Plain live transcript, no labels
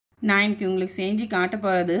நான் இன்னைக்கு உங்களுக்கு செஞ்சு காட்ட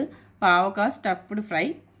போகிறது பாவக்காய் ஸ்டஃப்டு ஃப்ரை.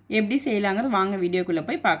 எப்படி செய்யலாங்கிறது வாங்க வீடியோக்குள்ளே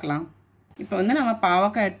போய் பார்க்கலாம். இப்போ வந்து நம்ம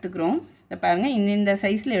பாவக்காய் எடுத்துக்கிறோம். இதை பாருங்கள், இந்த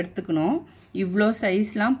சைஸில் எடுத்துக்கணும். இவ்வளோ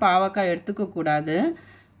சைஸ்லாம் பாவக்காய் எடுத்துக்கக்கூடாது.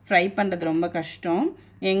 ஃப்ரை பண்ணுறது ரொம்ப கஷ்டம்.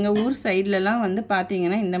 எங்கள் ஊர் சைட்லலாம் வந்து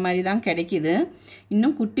பார்த்திங்கன்னா இந்த மாதிரி தான் கிடைக்கிது.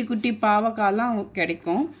 இன்னும் குட்டி குட்டி பாவக்காய்லாம்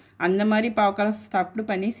கிடைக்கும். அந்த மாதிரி பாவக்காய் ஸ்டஃப்டு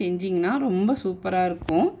பண்ணி செஞ்சிங்கன்னா ரொம்ப சூப்பராக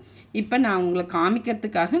இருக்கும். இப்போ நான் உங்களுக்கு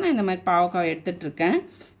காமிக்கிறதுக்காக நான் இந்த மாதிரி பாவக்காய் எடுத்துகிட்ருக்கேன்.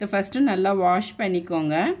 இதை ஃபஸ்ட்டு நல்லா வாஷ்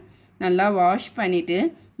பண்ணிக்கோங்க. நல்லா வாஷ் பண்ணிவிட்டு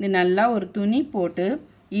இது நல்லா ஒரு துணி போட்டு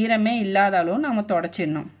ஈரமே இல்லாதாலும் நம்ம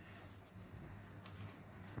தொடச்சிடணும்.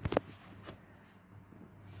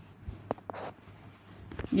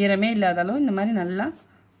 ஈரமே இல்லாதாலும் இந்த மாதிரி நல்லா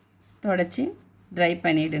தொடச்சி ட்ரை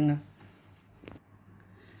பண்ணிவிடுங்க.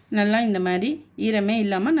 நல்லா இந்த மாதிரி ஈரமே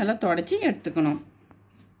இல்லாமல் நல்லா தொடச்சி எடுத்துக்கணும்.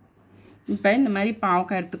 இப்போ இந்த மாதிரி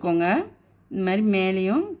பாவக்காய் எடுத்துக்கோங்க. இந்த மாதிரி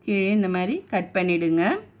மேலேயும் கீழே இந்த மாதிரி கட் பண்ணிவிடுங்க.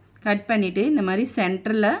 கட் பண்ணிவிட்டு இந்த மாதிரி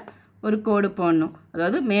சென்டரில் ஒரு கோடு போடணும்.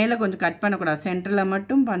 அதாவது மேலே கொஞ்சம் கட் பண்ணக்கூடாது, சென்டரில்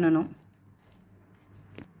மட்டும் பண்ணணும்.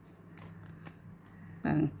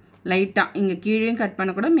 லைட்டாக இங்கே கீழேயும் கட்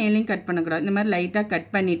பண்ணக்கூடாது, மேலேயும் கட் பண்ணக்கூடாது. இந்த மாதிரி லைட்டாக கட்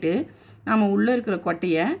பண்ணிவிட்டு நம்ம உள்ளே இருக்கிற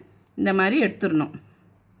கொட்டையை இந்த மாதிரி எடுத்துடணும்.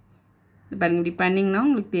 பாருங்கள், இப்படி பண்ணிங்கன்னா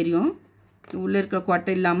உங்களுக்கு தெரியும். உள்ளே இருக்கிற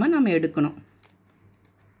கொட்டை இல்லாமல் நம்ம எடுக்கணும்.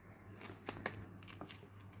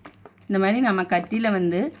 இந்த மாதிரி நம்ம கத்தியில்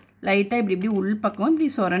வந்து லைட்டாக இப்படி உள் பக்கம் இப்படி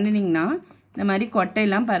சுரண்டினிங்கன்னா இந்த மாதிரி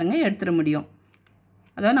கொட்டையெல்லாம் பாருங்கள் எடுத்துட முடியும்.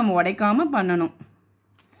 அதாவது நம்ம உடைக்காமல் பண்ணணும்.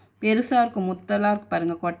 பெருசாக இருக்கும், முத்தலாக இருக்கும்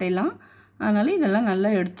பாருங்கள் கொட்டையெல்லாம். அதனால் இதெல்லாம் நல்லா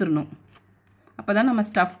எடுத்துடணும். அப்போ தான் நம்ம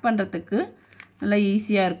ஸ்டஃப் பண்ணுறதுக்கு நல்லா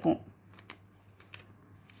ஈஸியாக இருக்கும்.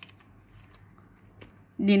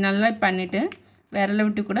 இப்படி நல்லா பண்ணிவிட்டு விரலை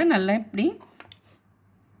விட்டு கூட நல்லா இப்படி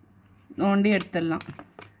நோண்டி எடுத்துடலாம்.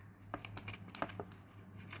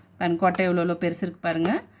 பாருங்கள், கொட்டை எவ்வளோ பெருசு இருக்குது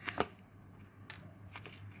பாருங்கள்.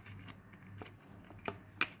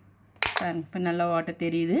 பாருங்கள், இப்போ நல்லா ஓட்டை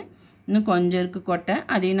தெரியுது. இன்னும் கொஞ்சம் இருக்குது கொட்டை,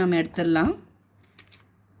 அதையும் நம்ம எடுத்துடலாம்.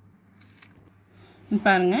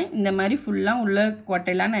 பாருங்கள், இந்த மாதிரி ஃபுல்லாக உள்ள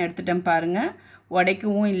கொட்டையெல்லாம் நான் எடுத்துட்டேன் பாருங்கள்.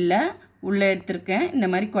 உடைக்கவும் இல்லை, உள்ளே எடுத்துருக்கேன். இந்த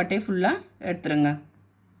மாதிரி கொட்டையை ஃபுல்லாக எடுத்துருங்க.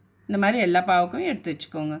 இந்த மாதிரி எல்லா பாவக்கும் எடுத்து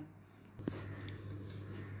வச்சுக்கோங்க.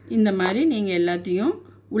 இந்த மாதிரி நீங்கள் எல்லாத்தையும்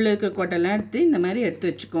உள்ளே இருக்கிற கொட்டையெல்லாம் எடுத்து இந்த மாதிரி எடுத்து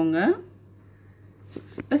வச்சுக்கோங்க.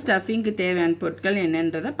 இப்போ ஸ்டஃபிங்க்கு தேவையான பொருட்கள்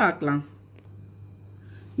என்னன்றதை பார்க்கலாம்.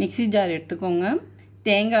 மிக்ஸி ஜார் எடுத்துக்கோங்க.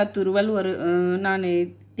 தேங்காய் துருவல் நான்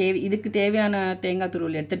இதுக்கு தேவையான தேங்காய்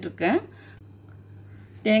துருவல் எடுத்துகிட்ருக்கேன்.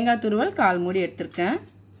 தேங்காய் துருவல் 1/4 மூடி எடுத்திருக்கேன்.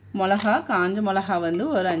 மிளகா, காஞ்ச மிளகா வந்து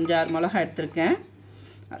ஒரு 5-6 மிளகா எடுத்திருக்கேன்.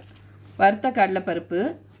 வறுத்த கடலைப்பருப்பு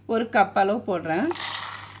ஒரு கப் அளவு போடுறேன்.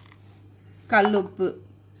 கல் உப்பு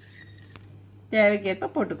தேவைக்கேற்ப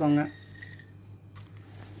போட்டுக்கோங்க.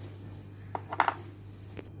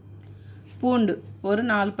 பூண்டு ஒரு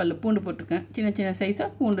 4 பல் பூண்டு போட்டிருக்கேன். சின்ன சின்ன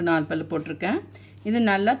சைஸாக பூண்டு 4 பல் போட்டிருக்கேன். இது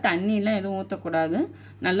நல்லா தண்ணியெலாம் எதுவும் ஊற்றக்கூடாது.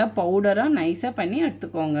 நல்லா பவுடராக நைஸாக பண்ணி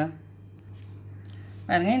எடுத்துக்கோங்க.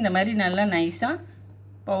 பாருங்கள், இந்த மாதிரி நல்லா நைஸாக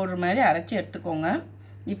பவுடர் மாதிரி அரைச்சி எடுத்துக்கோங்க.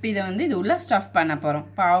 இப்போ இதை வந்து இது உள்ள ஸ்டஃப் பண்ண போகிறோம்.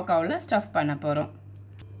 பாவக்காவில் ஸ்டஃப் பண்ண போகிறோம்.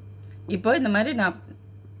 இப்போ இந்த மாதிரி நான்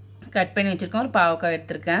கட் பண்ணி வச்சுருக்கேன். ஒரு பாவக்காய்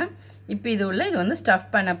எடுத்திருக்கேன். இப்போ இது வந்து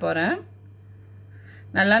ஸ்டஃப் பண்ண போகிறேன்.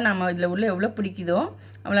 நல்லா நம்ம இதில் உள்ள எவ்வளோ பிடிக்குதோ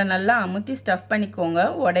அவ்வளோ நல்லா அமுத்தி ஸ்டஃப் பண்ணிக்கோங்க.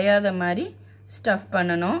 உடையாத மாதிரி ஸ்டஃப்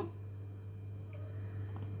பண்ணணும்.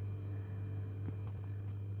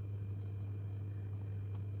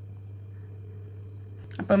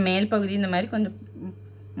 அப்போ மேல் பகுதி இந்த மாதிரி கொஞ்சம்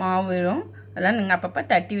மாவு விழும். அதெல்லாம் நீங்கள் அப்பப்போ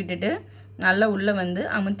தட்டி விட்டுட்டு நல்லா உள்ளே வந்து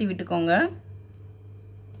அமுத்தி விட்டுக்கோங்க.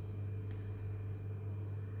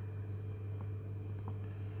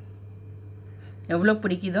 எவ்வளோ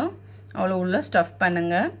பிடிக்குதோ அவ்வளோ உள்ள ஸ்டஃப்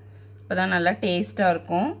பண்ணுங்கள். அப்போ தான் நல்லா டேஸ்ட்டாக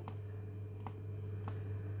இருக்கும்.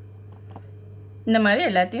 இந்த மாதிரி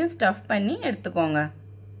எல்லாத்தையும் ஸ்டஃப் பண்ணி எடுத்துக்கோங்க.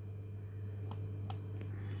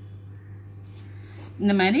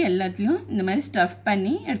 இந்த மாதிரி எல்லாத்தையும் இந்த மாதிரி ஸ்டஃப்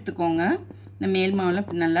பண்ணி எடுத்துக்கோங்க. இந்த மேல்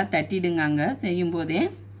மாவில் நல்லா தட்டிடுங்க அங்கே செய்யும்போதே.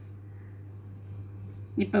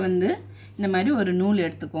 இப்போ வந்து இந்த மாதிரி ஒரு நூல்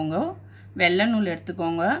எடுத்துக்கோங்க. வெள்ளை நூல்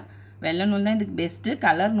எடுத்துக்கோங்க. வெள்ளை நூல் தான் இதுக்கு பெஸ்ட்டு.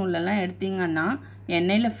 கலர் நூலெல்லாம் எடுத்திங்கன்னா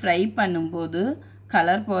எண்ணெயில் ஃப்ரை பண்ணும்போது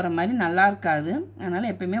கலர் போகிற மாதிரி நல்லா இருக்காது. அதனால்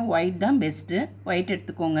எப்போயுமே ஒயிட் தான் பெஸ்ட்டு. ஒயிட்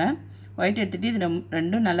எடுத்துக்கோங்க. ஒயிட் எடுத்துகிட்டு இது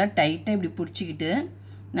ரெண்டும் நல்லா டைட்டாக இப்படி பிடிச்சிக்கிட்டு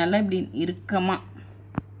நல்லா இப்படி இறுக்கமாக,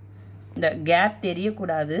 இந்த கேப்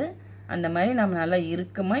தெரியக்கூடாது, அந்த மாதிரி நம்ம நல்லா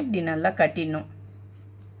இறுக்கமாக இப்படி நல்லா கட்டிடணும்.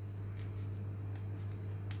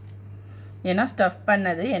 ஏன்னா ஸ்டஃப்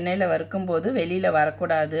பண்ணது எண்ணெயில் வறுக்கும்போது வெளியில்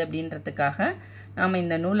வரக்கூடாது அப்படின்றதுக்காக நாம்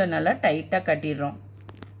இந்த நூலை நல்லா டைட்டாக கட்டிடுறோம்.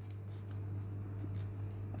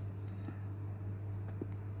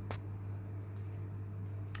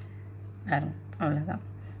 அவ்வளோதான்.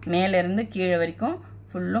 மேலேருந்து கீழே வரைக்கும்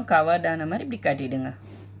ஃபுல்லும் கவர்ட் ஆன மாதிரி இப்படி கட்டிடுங்க.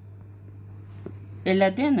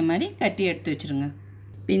 எல்லாத்தையும் அந்த மாதிரி கட்டி எடுத்து வச்சுருங்க.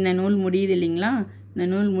 இப்போ இந்த நூல் முடியுது இல்லைங்களா? இந்த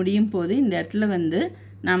நூல் முடியும் போது இந்த இடத்துல வந்து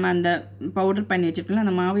நாம் அந்த பவுடர் பண்ணி வச்சுருக்கோம்ல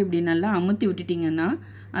அந்த மாவு இப்படி நல்லா அமுத்தி விட்டுட்டிங்கன்னா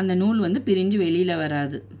அந்த நூல் வந்து பிரிஞ்சு வெளியில்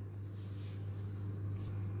வராது.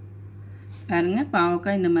 பாருங்கள்,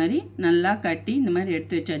 பாவக்காய் இந்த மாதிரி நல்லா கட்டி இந்த மாதிரி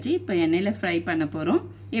எடுத்து வச்சாச்சு. இப்போ எண்ணெயில் ஃப்ரை பண்ண போகிறோம்.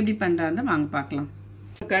 எப்படி பண்ணுறாங்க வாங்க பார்க்கலாம்.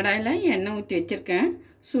 கடாயில் எண்ணெய் ஊற்றி வச்சுருக்கேன்,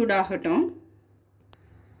 சூடாகட்டும்.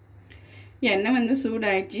 எண்ணெய் வந்து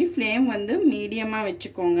சூடாகிடுச்சு. ஃப்ளேம் வந்து மீடியமாக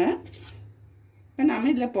வச்சுக்கோங்க. இப்போ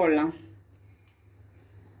நாம் இதில் போடலாம்.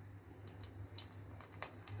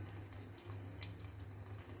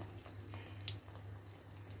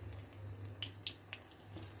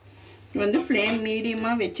 வந்து ஃப்ளேம்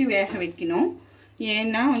மீடியமாக வச்சு வேக வைக்கணும்.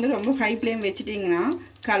 ஏன்னா வந்து ரொம்ப ஹை ஃப்ளேம் வச்சிட்டிங்கன்னா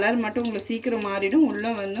கலர் மட்டும் உங்களுக்கு சீக்கிரம் மாறிடும்,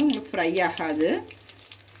 உள்ளே வந்து உங்களுக்கு ஃப்ரை ஆகாது.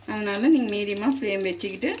 அதனால் நீங்கள் மீடியமாக ஃப்ளேம்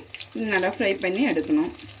வச்சுக்கிட்டு நல்லா ஃப்ரை பண்ணி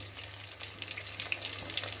எடுக்கணும்.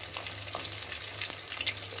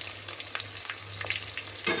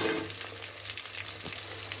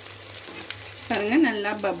 பாருங்கள்,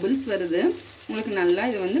 நல்லா பபுள்ஸ் வருது. உங்களுக்கு நல்லா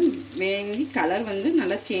இது வந்து வேங்கி கலர் வந்து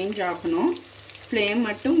நல்லா சேஞ்ச் ஆகணும். ஃப்ளேம்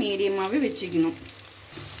மட்டும் மீடியமாகவே வச்சுக்கணும்.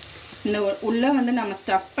 இந்த உள்ளே வந்து நம்ம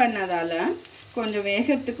ஸ்டஃப் பண்ணதால் கொஞ்சம்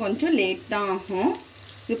வேகிறதுக்கு கொஞ்சம் லேட் தான் ஆகும்.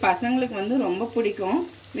 இது பசங்களுக்கு வந்து ரொம்ப பிடிக்கும்.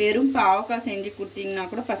 வெறும் பாவக்காய் செஞ்சு கொடுத்தீங்கன்னா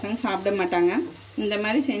கூட பசங்க சாப்பிட மாட்டாங்க. இந்த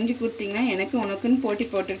மாதிரி செஞ்சு கொடுத்தீங்கன்னா எனக்கு உனக்குன்னு போட்டி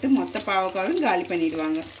போட்டுக்கிட்டு மொத்த பாவக்காயும் காலி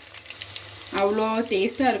பண்ணிடுவாங்க. அவ்வளோ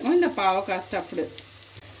டேஸ்ட்டாக இருக்கும் இந்த பாவக்காய் ஸ்டஃப்டு.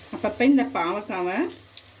 அப்பப்போ இந்த பாவக்காவை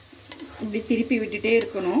இப்படி திருப்பி விட்டுட்டே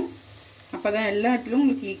இருக்கணும். அப்போ தான் எல்லா இடத்துலையும்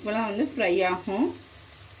உங்களுக்கு ஈக்குவலாக வந்து ஃப்ரை ஆகும்.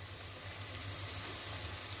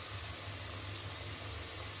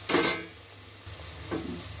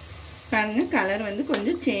 பாருங்கள், கலர் வந்து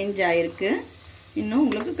கொஞ்சம் சேஞ்ச் ஆகிருக்கு. இன்னும்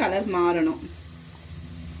உங்களுக்கு கலர் மாறணும்.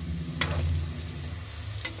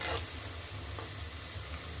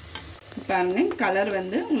 பாருங்கள், கலர்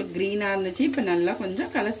வந்து உங்களுக்கு க்ரீனாக இருந்துச்சு. இப்போ நல்லா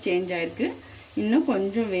கொஞ்சம் கலர் சேஞ்ச் ஆகிருக்கு. இன்னும்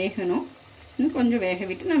கொஞ்சம் வேகணும். இன்னும் கொஞ்சம் வேக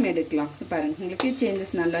விட்டு நம்ம எடுக்கலாம். பாருங்கள், உங்களுக்கு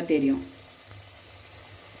சேஞ்சஸ் நல்லா தெரியும்.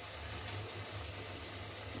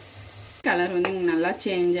 கலர் வந்து நல்லா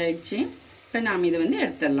சேஞ்ச் ஆயிடுச்சு. இப்போ நாம் இதை வந்து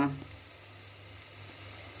எடுத்துடலாம்.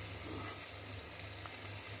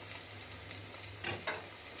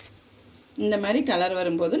 இந்த மாதிரி கலர்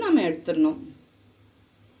வரும்போது நம்ம எடுத்துடணும்.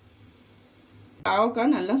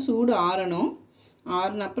 பாவக்காய் நல்லா சூடு ஆறணும்.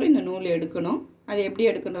 ஆறின அப்புறம் இந்த நூல் எடுக்கணும். அது எப்படி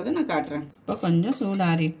எடுக்கணுன்றதை நான் காட்டுறேன். இப்போ கொஞ்சம் சூடு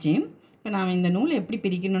ஆறிடுச்சு. இப்போ நாம் இந்த நூல் எப்படி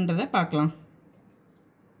பிரிக்கணுன்றதை பார்க்கலாம்.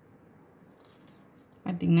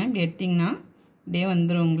 பார்த்திங்கன்னா இப்படி எடுத்திங்கன்னா இப்படியே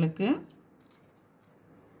வந்துடும் உங்களுக்கு.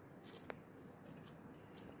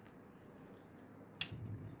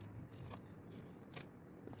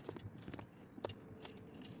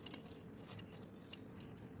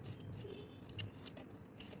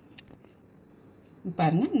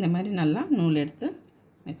 பாருங்கள், இந்த மாதிரி நல்லா நூல் எடுத்து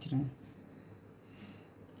வச்சுருங்க.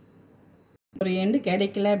 ஒரு எண்டு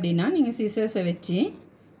கிடைக்கல அப்படின்னா நீங்கள் சிசர்ஸை வச்சு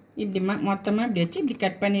இப்படி மொத்தமாக இப்படி வச்சு இப்படி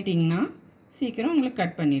கட் பண்ணிட்டீங்கன்னா சீக்கிரம் உங்களுக்கு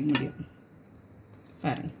கட் பண்ணிட முடியும்.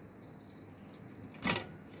 பாருங்கள்,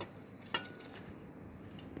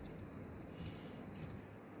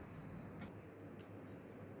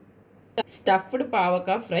 ஸ்டஃப்டு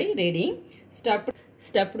பாவக்காய் ஃப்ரை ரெடி.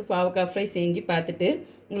 ஸ்டஃப்டு பாவக்காய் ஃப்ரை செஞ்சு பார்த்துட்டு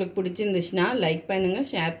உங்களுக்கு பிடிச்சிருந்துச்சுன்னா லைக் பண்ணுங்கள்,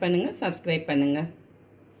 ஷேர் பண்ணுங்கள், சப்ஸ்கிரைப் பண்ணுங்கள்.